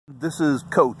This is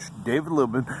Coach David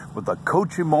Lubin with a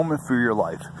coaching moment for your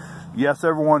life. Yes,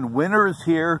 everyone, winter is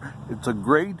here. It's a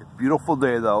great, beautiful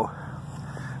day, though.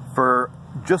 For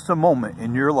just a moment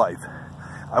in your life,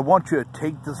 I want you to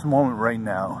take this moment right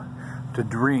now to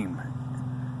dream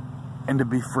and to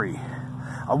be free.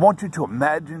 I want you to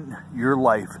imagine your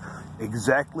life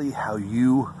exactly how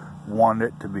you want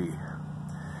it to be.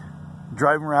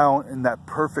 Driving around in that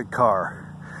perfect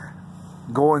car,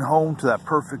 going home to that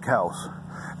perfect house,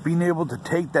 being able to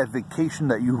take that vacation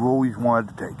that you've always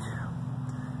wanted to take.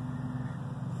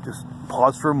 Just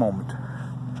pause for a moment.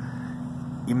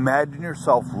 Imagine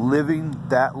yourself living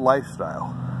that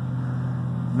lifestyle.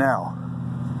 Now,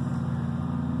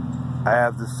 I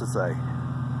have this to say.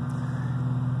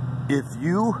 If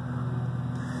you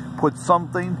put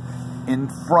something in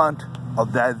front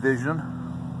of that vision,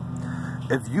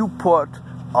 if you put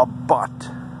a but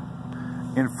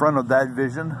in front of that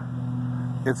vision,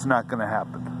 it's not going to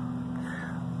happen.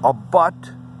 A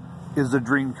but is a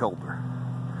dream killer.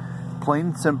 Plain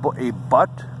and simple, a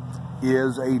but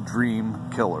is a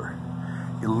dream killer.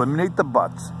 Eliminate the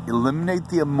buts. Eliminate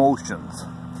the emotions.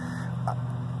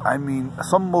 I mean,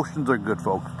 some emotions are good,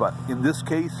 folks, but in this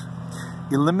case,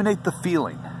 eliminate the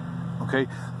feeling. Okay?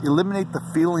 Eliminate the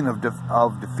feeling of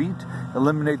defeat.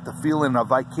 Eliminate the feeling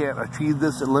of I can't achieve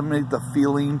this. Eliminate the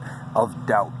feeling of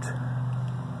doubt.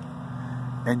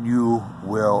 And you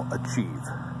will achieve.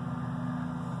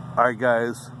 Alright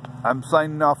guys, I'm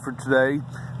signing off for today.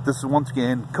 This is once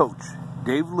again Coach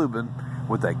David Lubin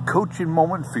with a coaching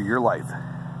moment for your life.